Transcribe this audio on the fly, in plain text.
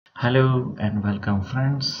Hello and welcome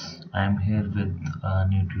friends. I am here with a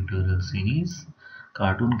new tutorial series,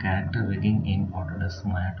 Cartoon Character Rigging in Autodesk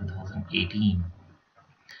Maya 2018.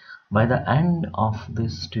 By the end of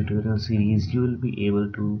this tutorial series, you will be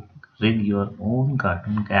able to rig your own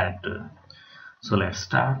cartoon character. So let's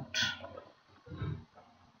start.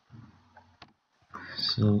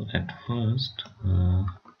 So at first,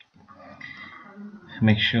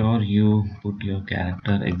 make sure you put your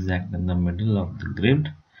character exact in the middle of the grid,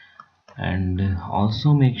 and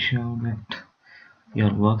also make sure that your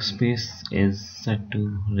workspace is set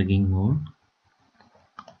to rigging mode.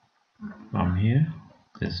 From here,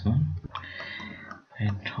 this one,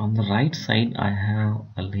 and on the right side I have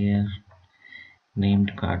a layer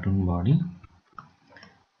named cartoon body.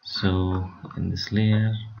 So in this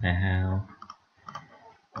layer I have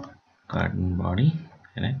cartoon body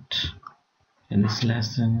in it. In this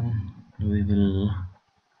lesson we will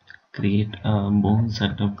create a bone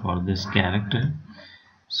setup for this character.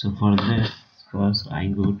 So for this, first I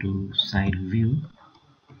go to side view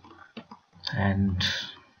and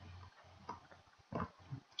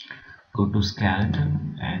go to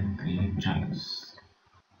skeleton and create joints.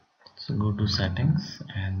 So go to settings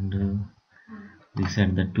and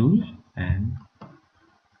reset the tool and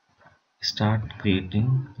start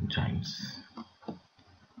creating joints.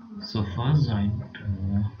 So first joint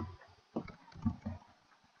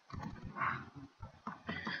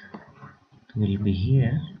will be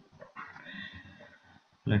here.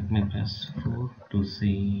 Let me press 4 to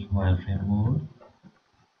see wireframe mode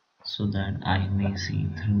so that I may see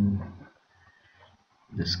through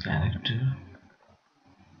this character.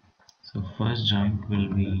 So first joint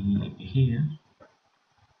will be here.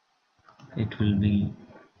 It will be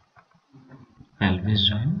pelvis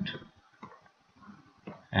joint,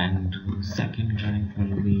 and second joint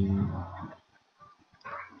will be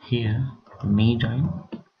here, knee joint.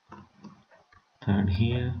 Third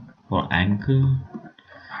here for ankle,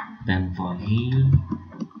 then for heel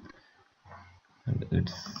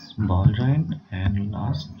it's ball joint, and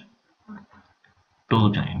last toe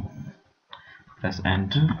joint. Press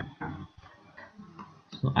enter.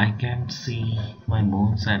 So I can see my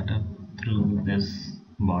bone setup through this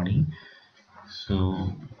body.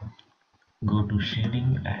 So go to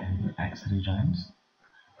shading and accessory joints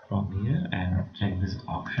from here and check this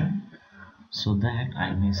option so that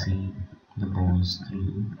I may see the bones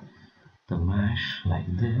through the mesh like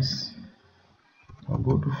this. I'll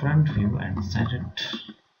go to front view and set it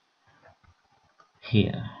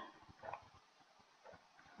here.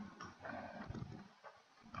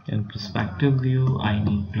 In perspective view I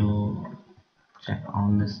need to check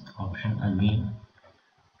on this option again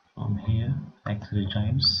from here, accessory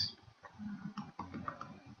joints.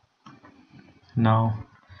 Now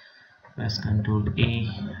press Ctrl A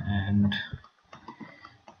and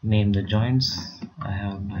name the joints I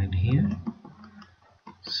have applied here.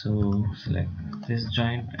 So select this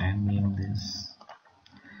joint and name this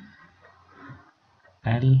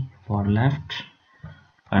L for left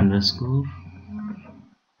underscore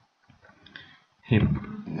hip,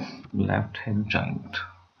 left hip joint.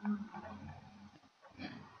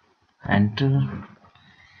 Enter.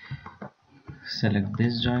 Select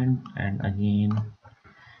this joint and again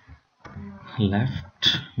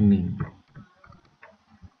left knee.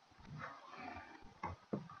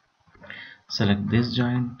 Select this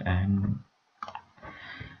joint and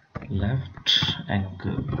left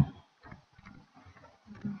ankle.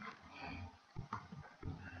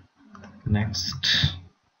 Next,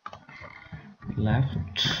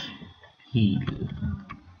 left heel.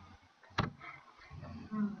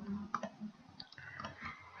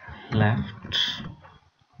 Left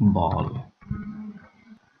ball.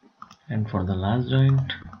 And for the last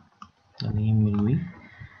joint, the name will be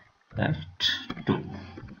left toe.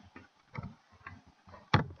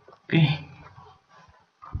 Okay.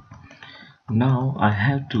 Now I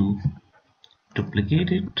have to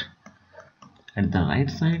duplicate it at the right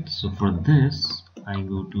side. So for this I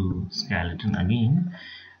go to skeleton again,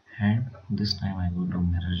 and this time I go to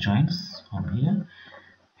mirror joints from here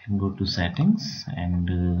and go to settings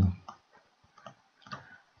and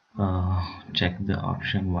check the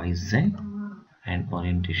option YZ and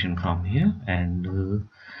orientation from here, and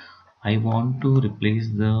I want to replace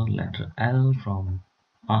the letter L from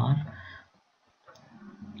R,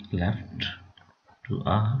 left to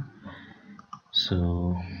R.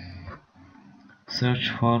 So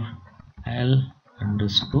search for L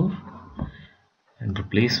underscore and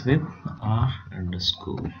replace with R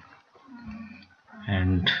underscore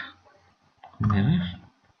and mirror.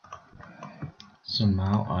 So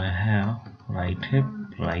now I have right hip,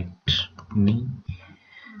 right knee,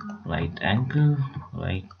 right ankle,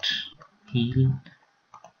 right heel,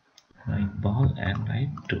 right ball, and right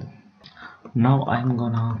toe. Now I'm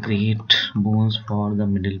gonna create bones for the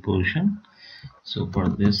middle portion. So for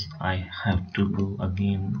this I have to go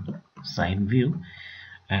again side view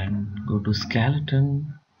and go to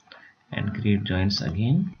skeleton and create joints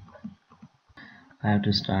again. I have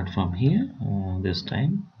to start from here this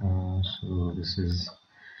time. So this is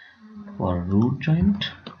for root joint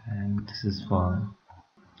and this is for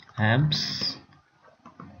abs,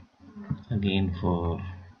 again for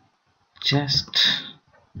chest,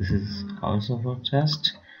 this is also for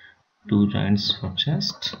chest, two joints for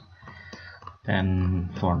chest, then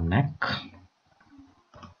for neck,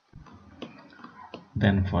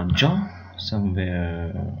 then for jaw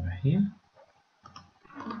somewhere here,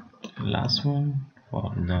 last one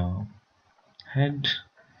for the head,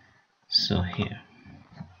 so here,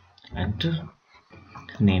 enter,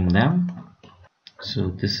 name them. So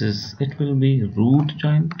this is, it will be root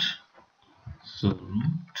joint, so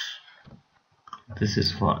root, this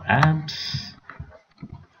is for abs,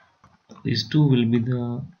 these two will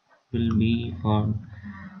be for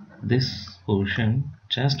this portion,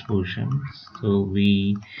 chest portion, so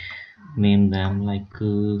we name them like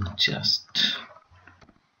chest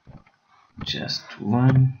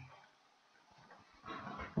one,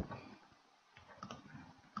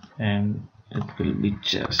 and it will be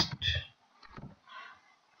chest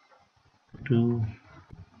two,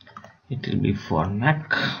 it will be for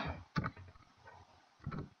neck,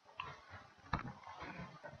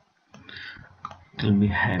 it will be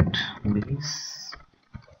head base,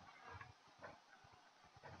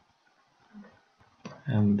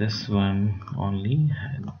 and this one only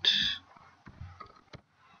head.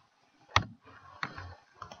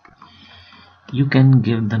 You can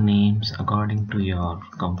give the names according to your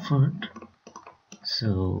comfort.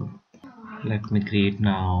 So let me create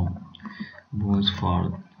now bones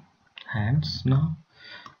for hands now.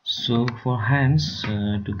 So for hands,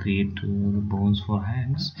 to create the bones for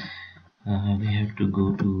hands, we have to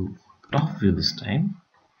go to top view this time,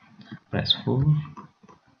 press 4.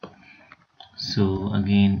 So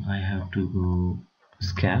again I have to go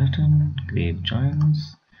skeleton, create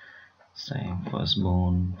joints, same first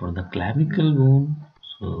bone for the clavicle bone,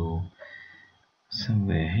 so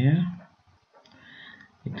somewhere here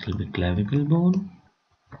it will be clavicle bone.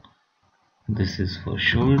 This is for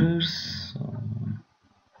shoulders,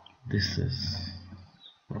 this is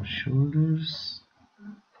for shoulders,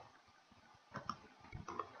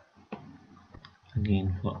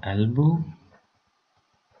 again for elbow,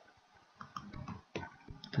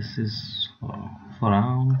 this is for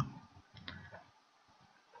forearm,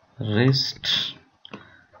 wrist,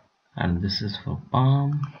 and this is for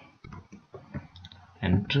palm.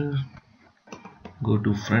 Enter, go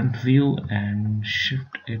to front view and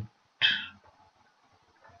shift it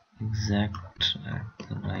exact at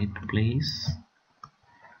the right place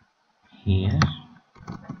here.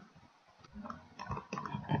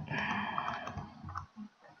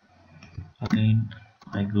 Again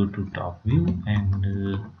I go to top view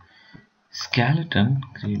and skeleton,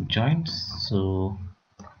 create joints. So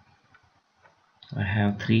I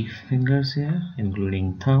have 3 fingers here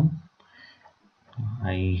including thumb.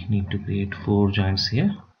 I need to create 4 joints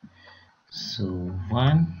here. So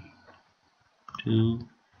 1, 2,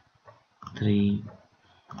 3,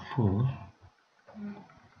 4.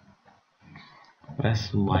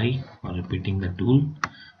 Press Y for repeating the tool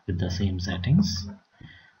with the same settings.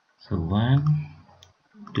 So 1,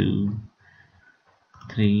 2,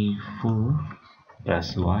 3, 4.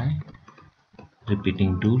 Press Y,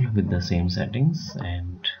 repeating tool with the same settings,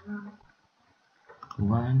 and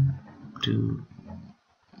 1, 2,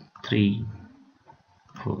 3,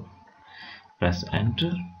 4. Press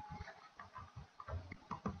enter.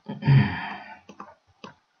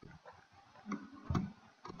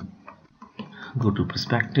 Go to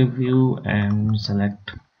perspective view and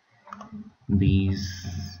select these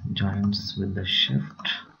joints with the shift,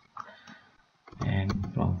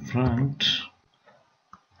 and from front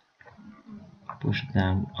push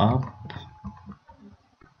them up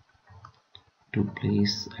to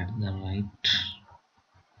place at the right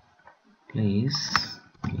place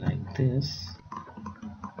like this.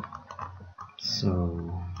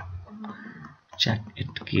 So check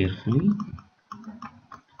it carefully.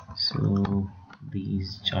 So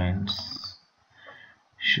these joints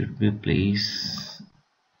should be placed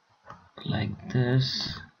like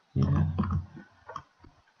this. Yeah.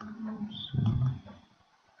 So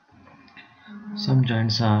some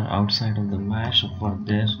joints are outside of the mesh. So for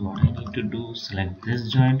this, what I need to do, select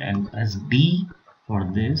this joint and press D for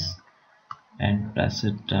this and press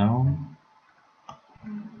it down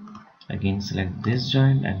Again select this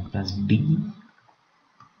joint and press D,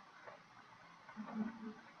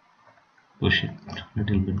 push it a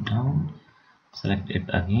little bit down, select it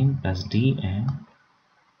again, press D and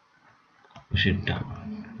push it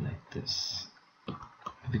down like this.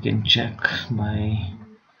 We can check by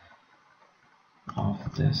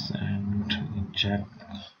off this and we can check,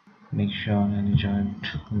 make sure any joint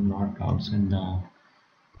not outside the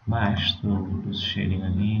mesh. So do shading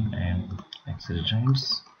again and accessory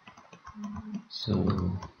joints.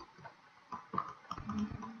 So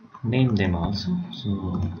name them also.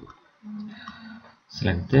 So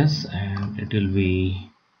select this and it will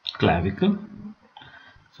be clavicle.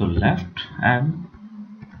 So left and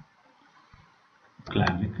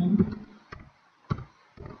clavicle,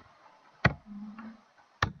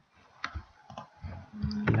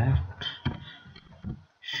 left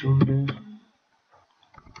shoulder,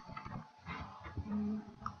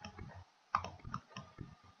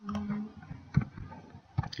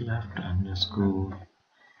 left underscore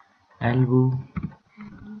elbow,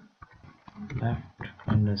 left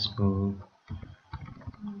underscore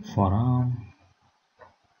forearm,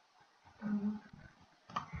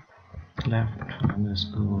 left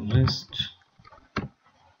underscore wrist,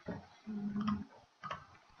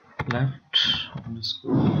 left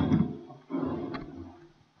underscore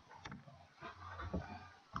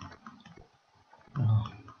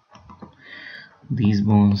these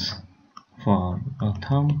bones for a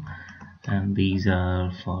thumb and these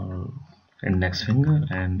are for index finger,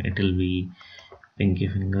 and it will be pinky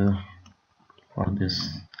finger for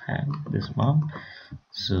this hand, this palm.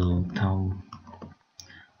 So thumb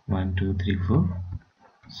 1 2 3 4.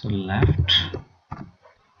 So left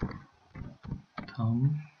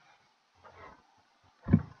thumb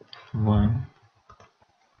 1,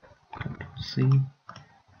 Control C,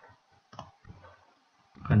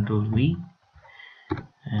 Control V,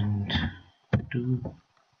 and 2,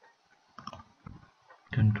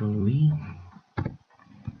 Control V,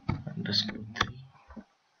 underscore 3,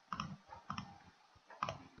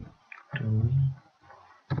 Control V,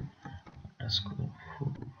 underscore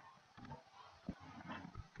 4,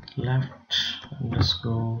 left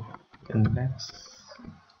underscore index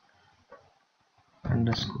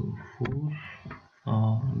underscore 4,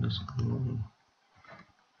 underscore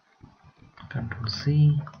Control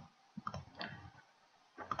C,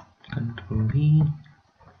 Control V,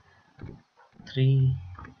 3,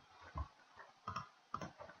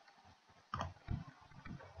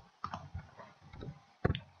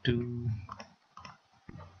 2,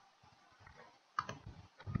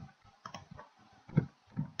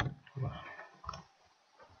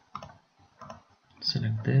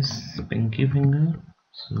 select this pinky finger.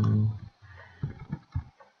 So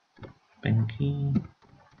pinky,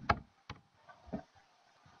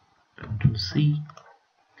 Control C,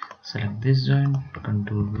 select this joint,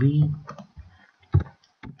 Control V,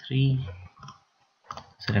 3,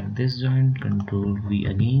 select this joint, Control V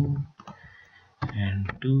again,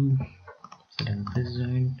 and 2, select this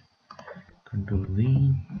joint, Control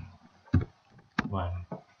V, 1.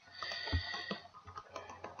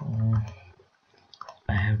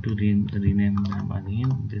 I have to rename them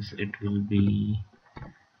again. This it will be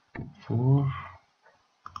 4,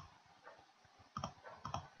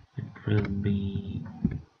 it will be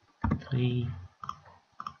 3,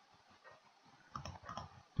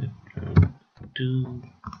 it will be 2,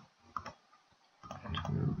 it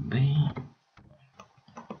will be.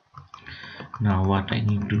 Now what I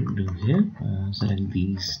need to do here, select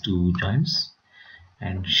these two joints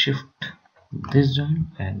and shift this joint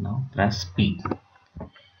and now press P.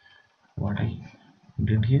 What I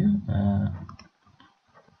did here,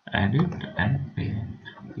 add it and parent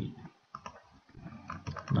P.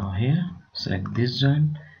 Now here select this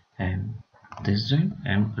joint and this joint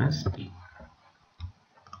and press P.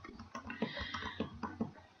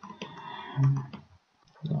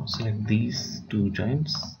 Now select these two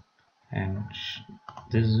joints and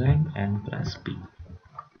this joint and press P.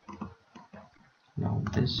 Now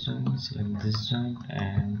this joint, select this joint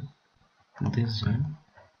and this joint,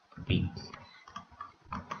 P.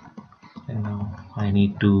 And now I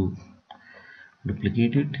need to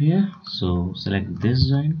duplicate it here. So select this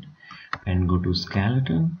joint and go to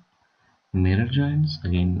skeleton, mirror joints,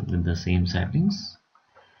 again with the same settings.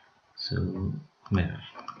 So mirror.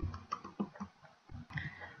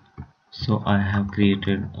 So I have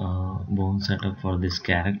created a bone setup for this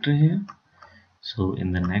character here. So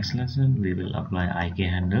in the next lesson we will apply IK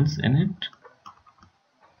handles in it.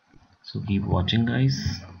 So keep watching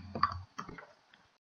guys.